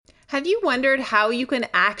Have you wondered how you can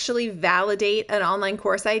actually validate an online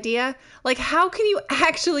course idea? Like, how can you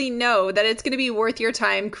actually know that it's going to be worth your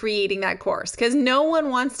time creating that course? Because no one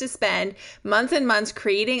wants to spend months and months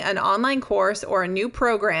creating an online course or a new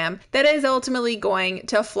program that is ultimately going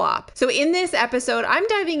to flop. So, in this episode, I'm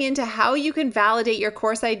diving into how you can validate your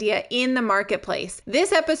course idea in the marketplace.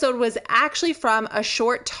 This episode was actually from a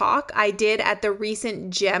short talk I did at the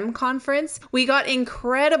recent GEM conference. We got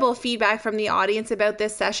incredible feedback from the audience about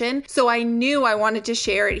this session. So I knew I wanted to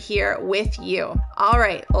share it here with you. All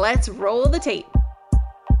right, let's roll the tape.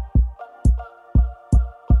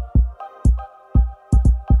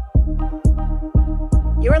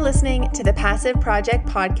 You're listening to the Passive Project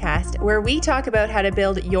Podcast, where we talk about how to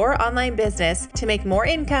build your online business to make more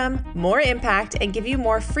income, more impact, and give you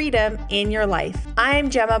more freedom in your life.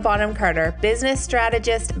 I'm Gemma Bonham Carter, business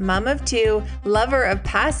strategist, mom of two, lover of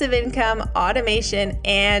passive income, automation,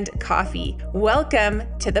 and coffee. Welcome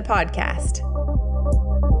to the podcast.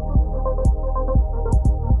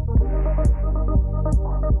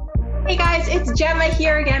 Hey guys, it's Gemma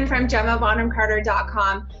here again from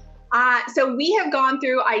GemmaBonhamCarter.com. So we have gone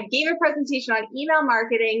through, I gave a presentation on email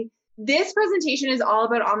marketing. This presentation is all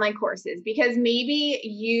about online courses because maybe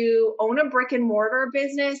you own a brick and mortar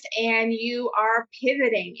business and you are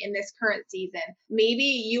pivoting in this current season. Maybe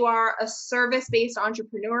you are a service-based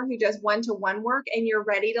entrepreneur who does one-to-one work and you're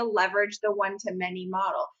ready to leverage the one-to-many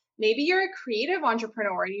model. Maybe you're a creative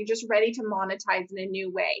entrepreneur and you're just ready to monetize in a new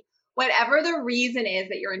way. Whatever the reason is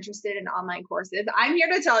that you're interested in online courses, I'm here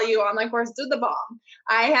to tell you online courses are the bomb.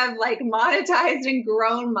 I have monetized and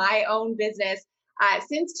grown my own business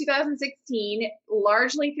since 2016,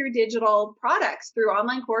 largely through digital products, through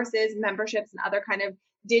online courses, memberships, and other kind of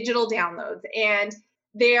digital downloads. And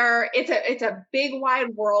it's a big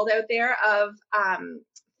wide world out there of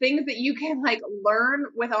things that you can learn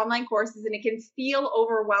with online courses, and it can feel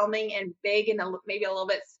overwhelming and big and maybe a little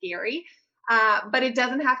bit scary. But it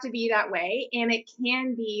doesn't have to be that way. And it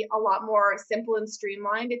can be a lot more simple and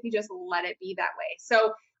streamlined if you just let it be that way.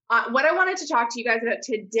 So what I wanted to talk to you guys about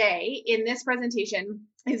today in this presentation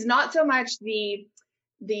is not so much the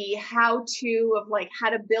how-to of how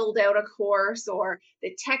to build out a course or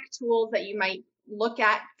the tech tools that you might look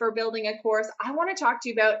at for building a course. I want to talk to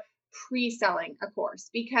you about pre-selling a course,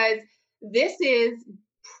 because this is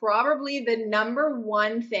probably the number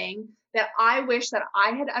one thing that I wish that I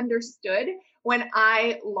had understood when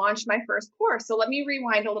I launched my first course. So let me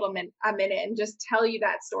rewind a minute and just tell you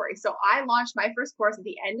that story. So I launched my first course at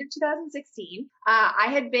the end of 2016. I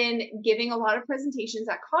had been giving a lot of presentations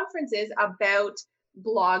at conferences about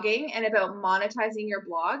blogging and about monetizing your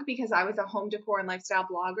blog, because I was a home decor and lifestyle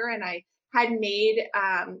blogger, and I had made,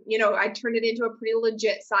 I turned it into a pretty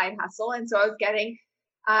legit side hustle. And so I was getting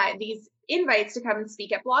these invites to come and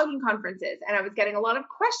speak at blogging conferences. And I was getting a lot of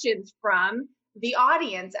questions from the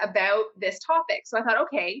audience about this topic. So I thought,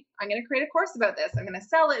 okay, I'm going to create a course about this. I'm going to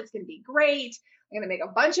sell it. It's going to be great. I'm going to make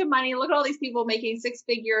a bunch of money. Look at all these people making six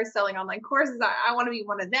figures selling online courses. I want to be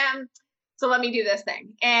one of them. So let me do this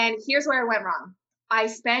thing. And here's where I went wrong. I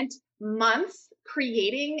spent months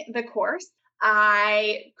creating the course.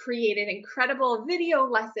 I created incredible video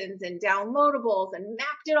lessons and downloadables and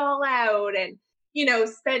mapped it all out, and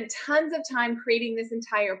spent tons of time creating this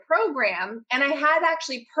entire program. And I had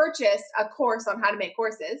actually purchased a course on how to make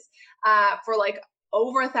courses for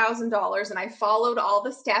over $1,000. And I followed all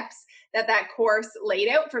the steps that course laid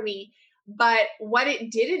out for me. But what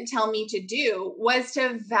it didn't tell me to do was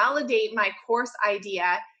to validate my course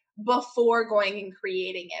idea before going and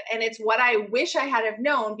creating it. And it's what I wish I had have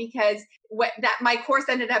known, because my course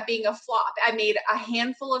ended up being a flop. I made a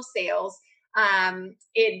handful of sales.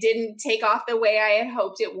 It didn't take off the way I had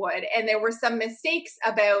hoped it would. And there were some mistakes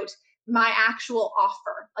about my actual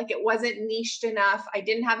offer. It wasn't niched enough. I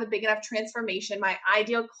didn't have a big enough transformation. My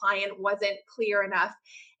ideal client wasn't clear enough,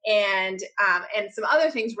 and some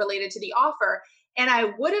other things related to the offer. And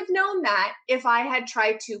I would have known that if I had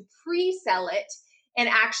tried to pre-sell it and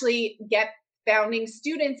actually get founding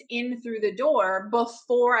students in through the door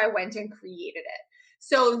before I went and created it.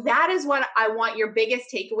 So that is what I want your biggest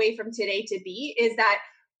takeaway from today to be, is that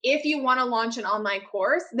if you want to launch an online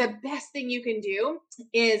course, the best thing you can do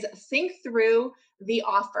is think through the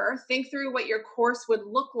offer, think through what your course would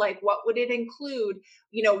look like. What would it include?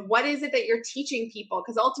 What is it that you're teaching people?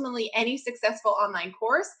 Because ultimately any successful online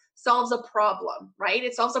course solves a problem, right?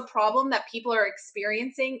 It solves a problem that people are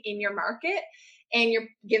experiencing in your market. And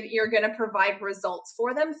you're going to provide results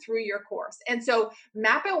for them through your course. And so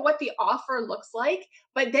map out what the offer looks like,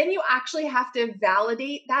 but then you actually have to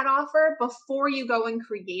validate that offer before you go and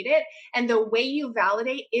create it. And the way you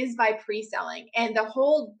validate is by pre-selling. And the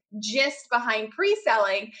whole gist behind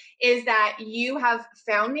pre-selling is that you have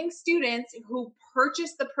founding students who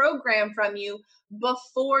purchase the program from you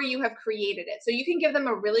before you have created it. So you can give them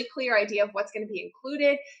a really clear idea of what's going to be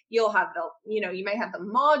included. You'll have you might have the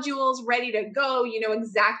modules ready to go. You know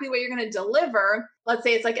exactly what you're going to deliver. Let's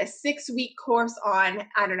say it's like a 6-week course on,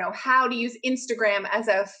 I don't know, how to use Instagram as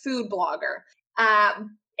a food blogger.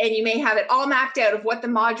 And you may have it all mapped out of what the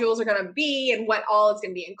modules are going to be and what all is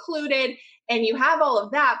going to be included. And you have all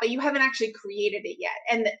of that, but you haven't actually created it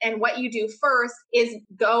yet. And what you do first is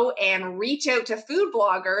go and reach out to food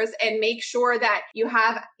bloggers and make sure that you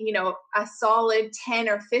have, a solid 10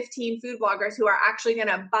 or 15 food bloggers who are actually going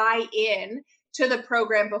to buy in to the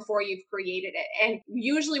program before you've created it. And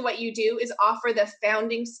usually what you do is offer the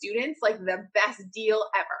founding students like the best deal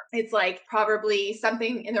ever. It's like probably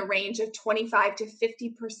something in the range of 25 to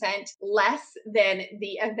 50% less than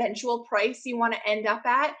the eventual price you want to end up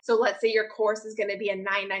at. So let's say your course is going to be a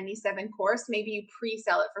 $9.97 course. Maybe you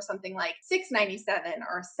pre-sell it for something like $6.97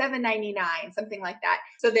 or $7.99, something like that.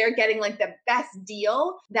 So they're getting like the best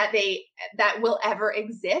deal that will ever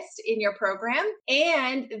exist in your program.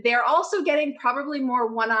 And they're also getting probably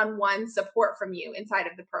more one-on-one support from you inside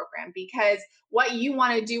of the program, because what you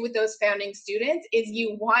want to do with those founding students is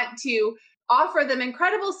you want to offer them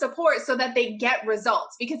incredible support so that they get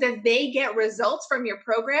results. Because if they get results from your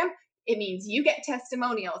program, it means you get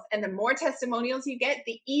testimonials. And the more testimonials you get,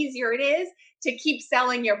 the easier it is to keep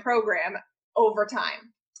selling your program over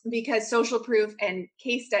time. Because social proof and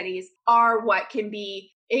case studies are what can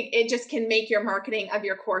be it just can make your marketing of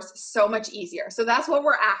your course so much easier. So that's what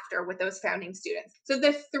we're after with those founding students. So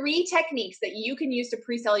the 3 techniques that you can use to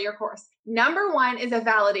pre-sell your course. Number 1 is a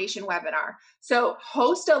validation webinar. So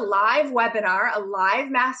host a live webinar, a live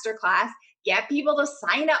masterclass, get people to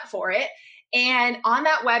sign up for it. And on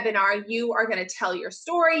that webinar, you are going to tell your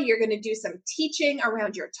story. You're going to do some teaching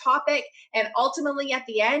around your topic. And ultimately, at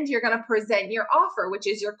the end, you're going to present your offer, which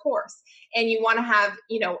is your course. And you want to have,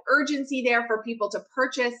 urgency there for people to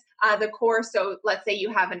purchase the course. So let's say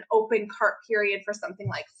you have an open cart period for something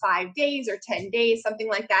like 5 days or 10 days, something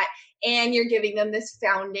like that. And you're giving them this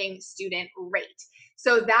founding student rate.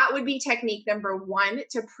 So that would be technique number 1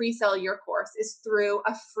 to pre-sell your course, is through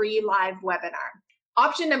a free live webinar.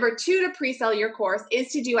 Option number 2 to pre-sell your course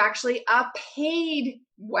is to do actually a paid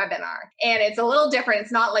webinar. And it's a little different.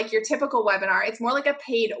 It's not like your typical webinar. It's more like a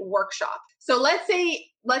paid workshop. So let's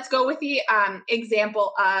go with the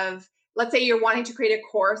example of, let's say you're wanting to create a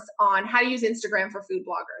course on how to use Instagram for food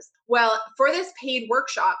bloggers. Well, for this paid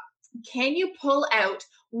workshop, can you pull out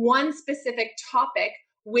one specific topic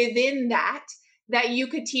within that you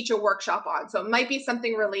could teach a workshop on? So it might be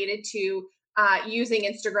something related to using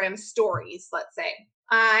Instagram stories, let's say.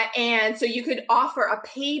 And so you could offer a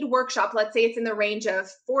paid workshop. Let's say it's in the range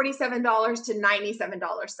of $47 to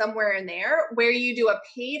 $97, somewhere in there, where you do a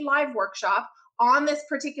paid live workshop on this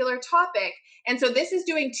particular topic. And so this is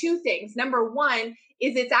doing 2 things. Number 1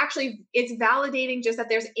 is it's validating just that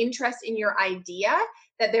there's interest in your idea,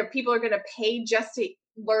 that people are going to pay just to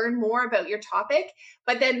learn more about your topic.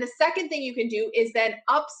 But then the second thing you can do is then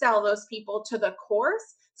upsell those people to the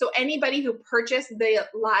course. So anybody who purchased the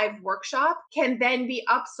live workshop can then be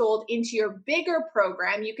upsold into your bigger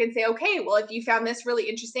program. You can say, okay, well, if you found this really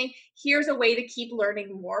interesting, here's a way to keep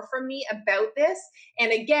learning more from me about this.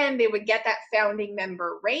 And again, they would get that founding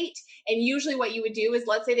member rate. And usually what you would do is,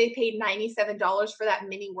 let's say they paid $97 for that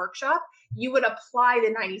mini workshop. You would apply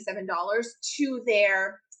the $97 to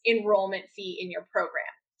their enrollment fee in your program.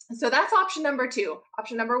 So that's option number 2.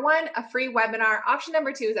 Option number 1, a free webinar. Option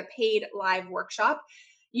number 2 is a paid live workshop.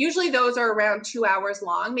 Usually those are around 2 hours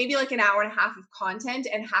long, maybe like an hour and a half of content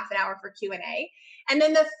and half an hour for Q&A. And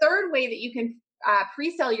then the third way that you can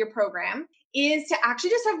pre-sell your program is to actually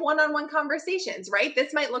just have one-on-one conversations, right?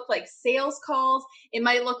 This might look like sales calls. It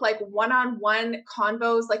might look like one-on-one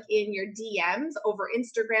convos, like in your DMs over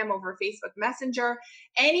Instagram, over Facebook Messenger,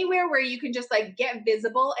 anywhere where you can just like get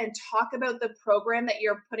visible and talk about the program that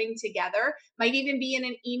you're putting together. Might even be in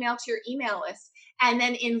an email to your email list, and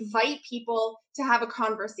then invite people to have a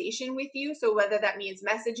conversation with you. So whether that means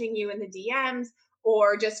messaging you in the DMs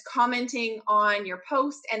or just commenting on your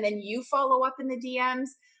post and then you follow up in the DMs,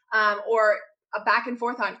 or a back and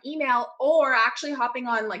forth on email, or actually hopping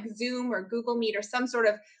on like Zoom or Google Meet or some sort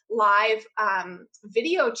of live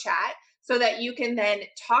video chat, so that you can then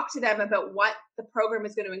talk to them about what the program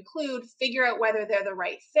is going to include, figure out whether they're the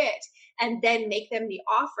right fit, and then make them the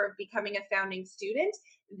offer of becoming a founding student.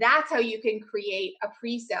 That's how you can create a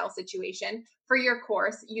pre-sale situation for your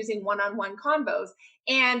course using one-on-one combos.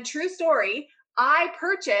 And true story, I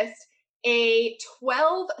purchased a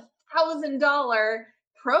 $12,000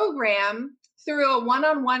 program through a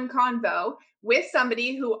one-on-one convo with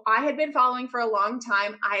somebody who I had been following for a long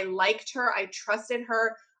time. I liked her. I trusted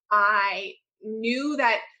her. I knew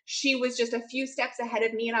that she was just a few steps ahead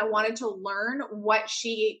of me, and I wanted to learn what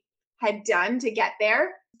she had done to get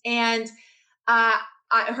there. And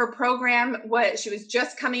her program she was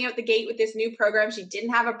just coming out the gate with this new program. She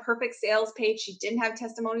didn't have a perfect sales page. She didn't have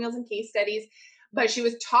testimonials and case studies, but she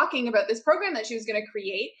was talking about this program that she was going to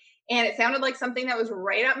create. And it sounded like something that was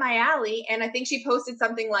right up my alley. And I think she posted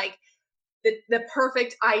something like the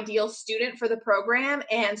perfect ideal student for the program,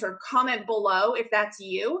 and sort of comment below if that's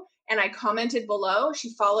you. And I commented below.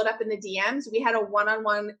 She followed up in the DMs. We had a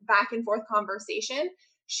one-on-one back and forth conversation.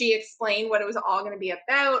 She explained what it was all going to be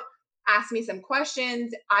about, asked me some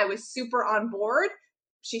questions. I was super on board.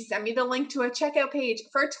 She sent me the link to a checkout page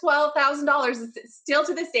for $12,000. Still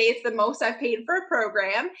to this day, it's the most I've paid for a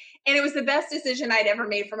program. And it was the best decision I'd ever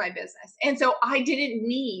made for my business. And so I didn't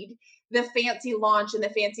need the fancy launch and the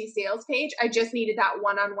fancy sales page. I just needed that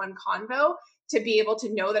one-on-one convo to be able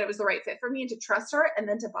to know that it was the right fit for me and to trust her and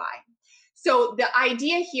then to buy. So the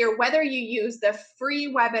idea here, whether you use the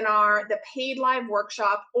free webinar, the paid live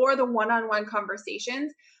workshop, or the one-on-one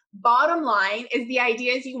conversations, bottom line is the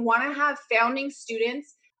idea is you want to have founding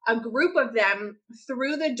students, a group of them,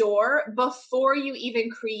 through the door before you even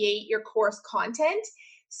create your course content,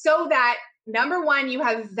 so that number one, you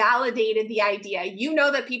have validated the idea. You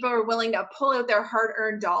know that people are willing to pull out their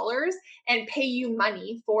hard-earned dollars and pay you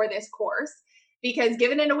money for this course, because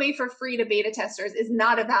giving it away for free to beta testers is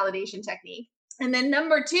not a validation technique. And then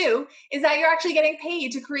number two is that you're actually getting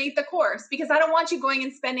paid to create the course, because I don't want you going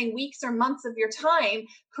and spending weeks or months of your time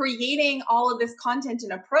creating all of this content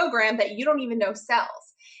in a program that you don't even know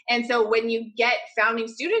sells. And so when you get founding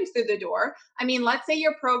students through the door, I mean, let's say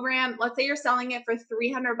your program, let's say you're selling it for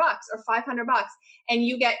 $300 or $500, and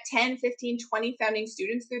you get 10, 15, 20 founding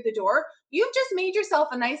students through the door, you've just made yourself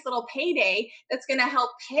a nice little payday that's going to help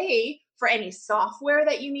pay for any software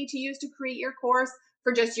that you need to use to create your course,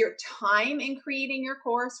 for just your time in creating your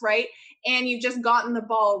course, right? And you've just gotten the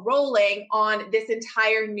ball rolling on this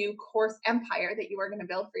entire new course empire that you are going to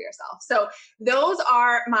build for yourself. So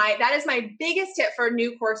that is my biggest tip for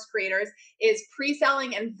new course creators, is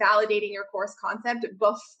pre-selling and validating your course concept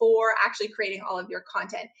before actually creating all of your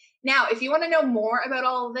content. Now, if you want to know more about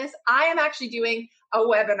all of this, I am actually doing a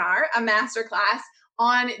webinar, a masterclass,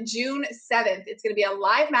 on June 7th. It's going to be a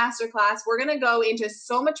live masterclass. We're going to go into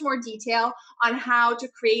so much more detail on how to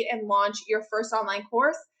create and launch your first online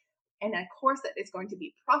course, and a course that is going to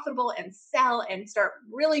be profitable and sell and start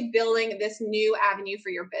really building this new avenue for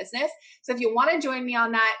your business. So if you want to join me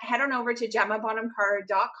on that, head on over to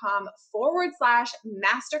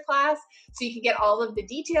GemmaBonhamCarter.com/masterclass so you can get all of the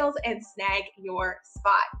details and snag your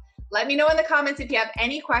spot. Let me know in the comments if you have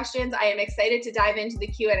any questions. I am excited to dive into the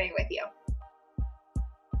Q&A with you.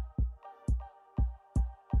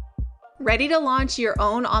 Ready to launch your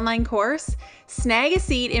own online course? Snag a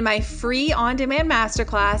seat in my free on-demand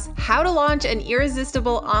masterclass, How to Launch an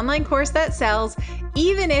Irresistible Online Course That Sells,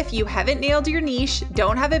 even if you haven't nailed your niche,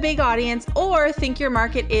 don't have a big audience, or think your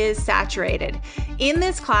market is saturated. In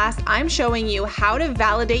this class, I'm showing you how to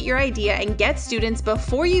validate your idea and get students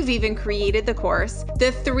before you've even created the course,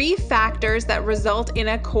 the 3 factors that result in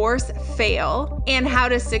a course fail, and how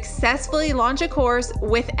to successfully launch a course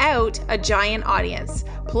without a giant audience.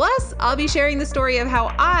 Plus, I'll be sharing the story of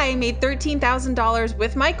how I made $13,000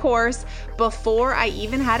 with my course before I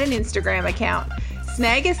even had an Instagram account.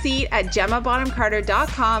 Snag a seat at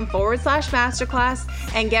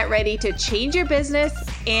GemmaBonhamCarter.com/masterclass and get ready to change your business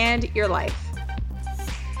and your life.